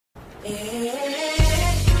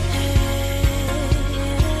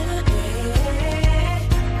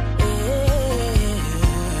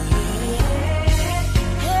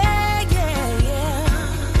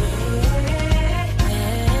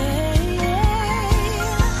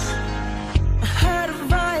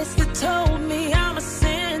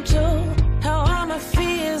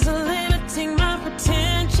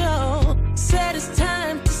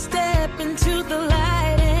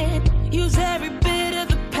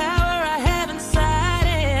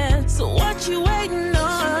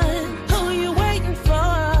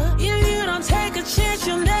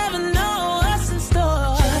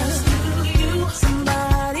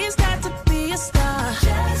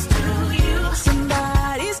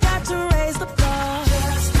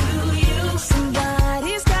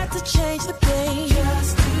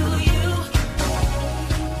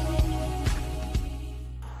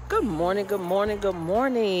Good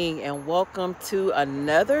morning, and welcome to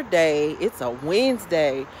another day. It's a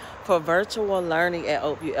Wednesday for virtual learning at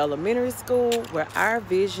Oakview Elementary School, where our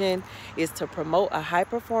vision is to promote a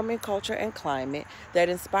high-performing culture and climate that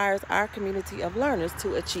inspires our community of learners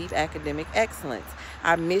to achieve academic excellence.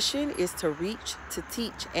 Our mission is to reach, to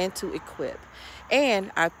teach, and to equip.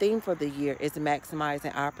 And our theme for the year is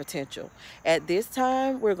maximizing our potential. At this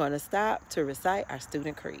time, we're going to stop to recite our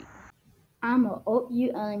student creed. I'm an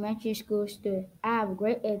Oakview Elementary School student. I have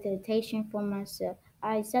great expectation for myself.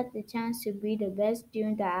 I accept the chance to be the best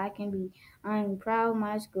student that I can be. I am proud of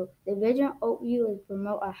my school. The vision of Oakview is to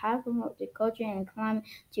promote a high-promoted culture and climate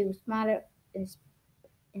to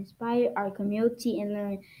inspire our community and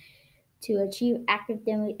learn to achieve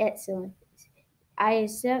academic excellence. I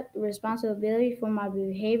accept responsibility for my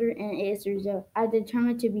behavior and its result. I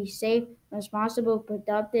determine to be safe, responsible,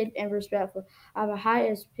 productive, and respectful. I have a high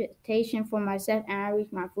expectation for myself and I reach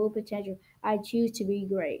my full potential. I choose to be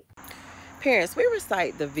great. Parents, we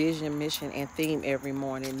recite the vision, mission, and theme every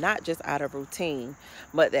morning, not just out of routine,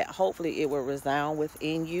 but that hopefully it will resound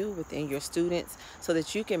within you, within your students, so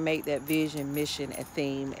that you can make that vision, mission, and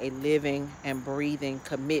theme a living and breathing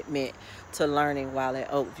commitment to learning while at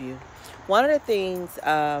Oakview. One of the things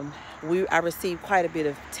I received quite a bit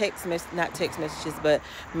of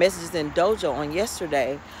messages in Dojo on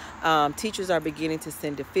yesterday. Teachers are beginning to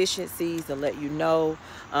send deficiencies to let you know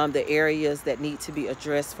the areas that need to be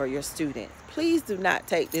addressed for your students. Please do not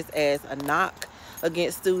take this as a knock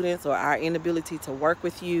against students or our inability to work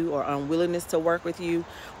with you or unwillingness to work with you.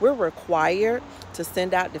 We're required to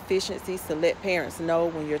send out deficiencies to let parents know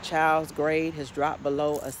when your child's grade has dropped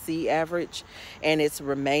below a C average and it's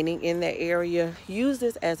remaining in that area. Use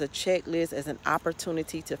this as a checklist, as an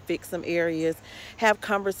opportunity to fix some areas. Have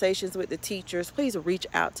conversations with the teachers. Please reach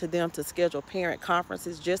out to them to schedule parent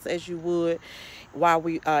conferences just as you would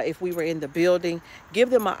if we were in the building.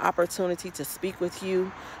 Give them an opportunity to speak with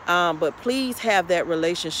you, but please have that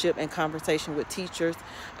relationship and conversation with teachers.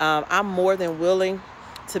 I'm more than willing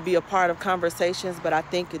to be a part of conversations, but I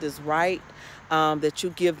think it is right that you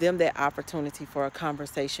give them that opportunity for a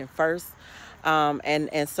conversation first.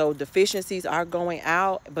 And so deficiencies are going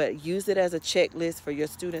out, but use it as a checklist for your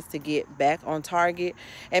students to get back on target.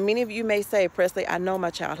 And many of you may say, Presley, I know my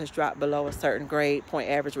child has dropped below a certain grade point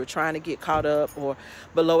average. We're trying to get caught up, or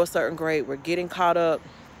below a certain grade, we're getting caught up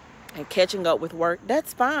and catching up with work.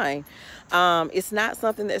 That's fine. It's not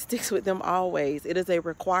something that sticks with them always. It is a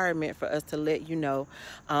requirement for us to let you know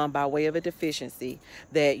by way of a deficiency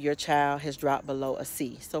that your child has dropped below a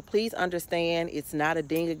C. So please understand, it's not a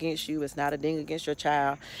ding against you. It's not a ding against your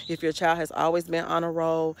child. If your child has always been on a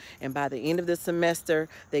roll and by the end of the semester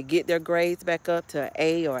they get their grades back up to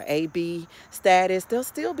A or AB status, they'll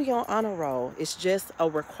still be on honor roll. It's just a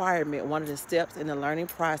requirement, one of the steps in the learning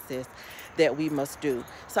process that we must do.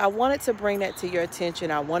 So I wanted to bring that to your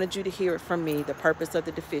attention. I wanted you to hear it from me. The purpose of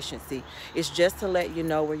the deficiency is just to let you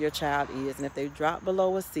know where your child is, and if they drop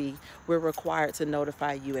below a C, we're required to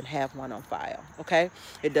notify you and have one on file. Okay?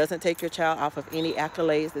 It doesn't take your child off of any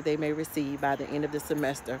accolades that they may receive by the end of the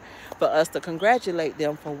semester for us to congratulate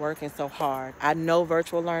them for working so hard. I know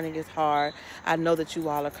virtual learning is hard. I know that you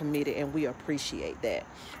all are committed, and we appreciate that.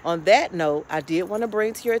 On that note, I did want to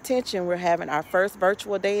bring to your attention, we're having our first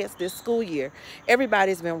virtual dance this school year.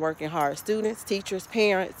 Everybody's been working hard, students, teachers,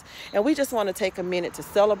 parents, and we just want to take a minute to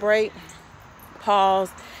celebrate, pause,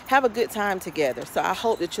 have a good time together. So I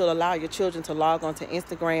hope that you'll allow your children to log on to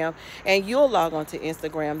Instagram, and you'll log on to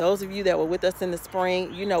Instagram. Those of you that were with us in the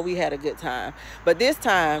spring, you know we had a good time. But this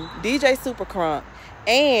time, DJ Super Crunk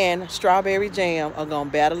and Strawberry Jam are gonna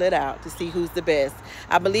battle it out to see who's the best.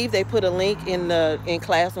 I believe they put a link in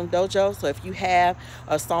Classroom Dojo, so if you have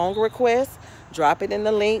a song request, drop it in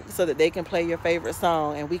the link so that they can play your favorite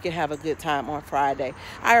song and we can have a good time on Friday.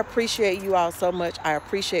 I appreciate you all so much. I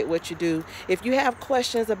appreciate what you do. If you have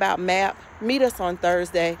questions about MAP, meet us on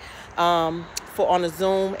Thursday on a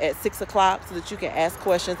Zoom at 6 o'clock so that you can ask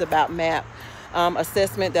questions about MAP.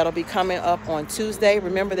 Assessment that'll be coming up on Tuesday.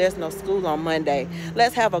 Remember, there's no school on Monday.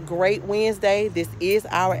 Let's have a great Wednesday. This is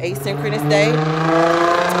our asynchronous day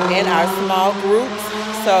in our small groups.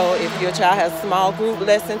 So if your child has a small group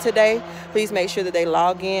lesson today, please make sure that they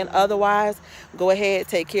log in. Otherwise, go ahead,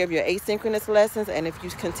 take care of your asynchronous lessons. And if you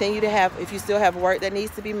if you still have work that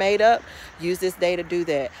needs to be made up, use this day to do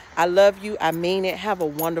that. I love you. I mean it. Have a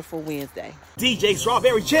wonderful Wednesday. DJ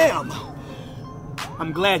Strawberry Jam.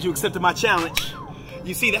 I'm glad you accepted my challenge.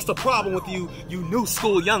 You see, that's the problem with you new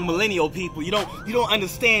school young millennial people. You don't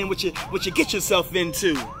understand what you get yourself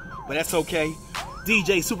into. But that's okay.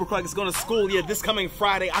 DJ Super Crunk is going to school you this coming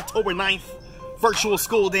Friday, October 9th. Virtual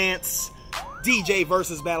school dance. DJ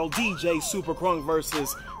versus battle. DJ Super Crunk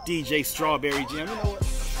versus DJ Strawberry Jam. You know what?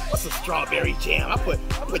 What's a strawberry jam? I put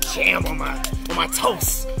jam on my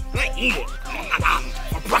toast and I eat it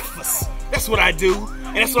for breakfast. That's what I do,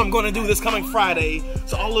 and that's what I'm going to do this coming Friday.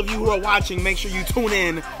 So all of you who are watching, make sure you tune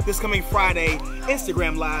in this coming Friday,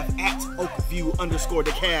 Instagram Live at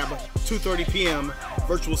Oakview_DeKalb, 2:30 p.m.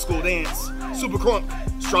 Virtual school dance. Super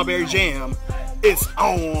Crunk, Strawberry Jam. It's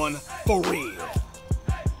on for real.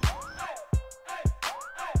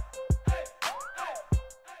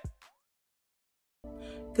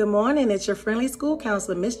 Good morning, it's your friendly school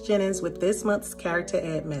counselor, Miss Jennings, with this month's Character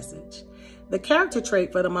Ed message. The character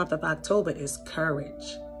trait for the month of October is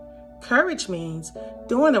courage. Courage means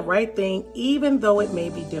doing the right thing even though it may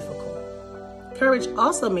be difficult. Courage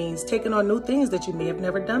also means taking on new things that you may have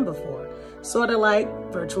never done before, sort of like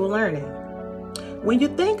virtual learning. When you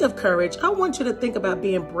think of courage, I want you to think about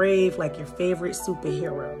being brave like your favorite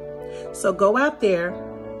superhero. So go out there,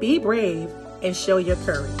 be brave, and show your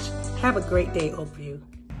courage. Have a great day, Oakview.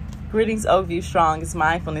 Greetings, Oakview Strong. It's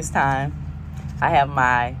mindfulness time. I have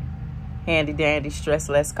my handy dandy stress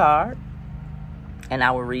less card, and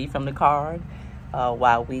I will read from the card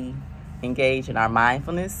while we engage in our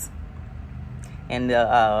mindfulness. And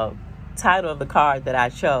the title of the card that I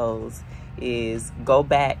chose is Go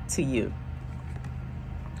Back to You.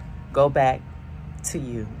 Go back to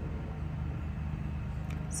you.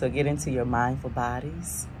 So get into your mindful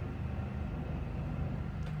bodies.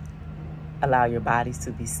 Allow your bodies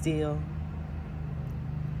to be still.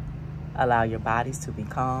 Allow your bodies to be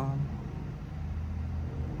calm.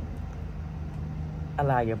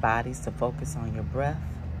 Allow your bodies to focus on your breath.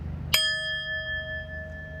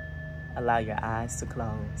 Allow your eyes to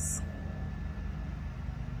close.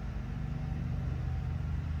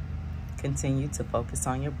 Continue to focus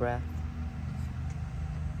on your breath.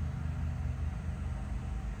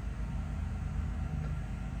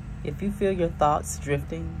 If you feel your thoughts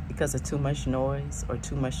drifting because of too much noise or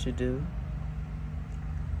too much to do,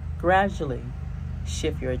 gradually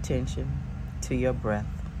shift your attention to your breath.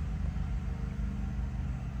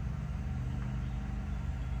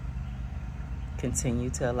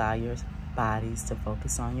 Continue to allow your bodies to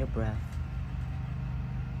focus on your breath.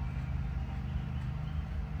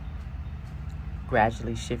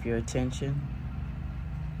 Gradually shift your attention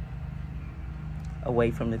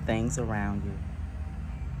away from the things around you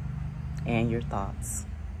and your thoughts.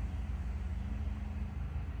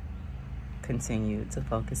 Continue to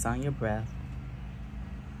focus on your breath.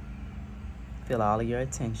 Feel all of your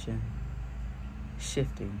attention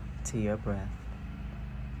shifting to your breath.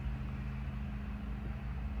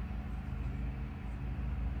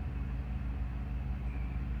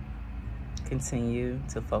 Continue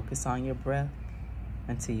to focus on your breath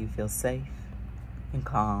until you feel safe and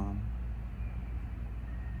calm.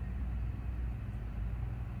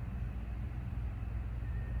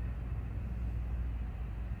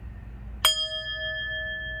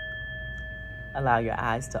 Allow your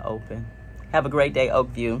eyes to open. Have a great day,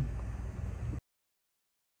 Oakview.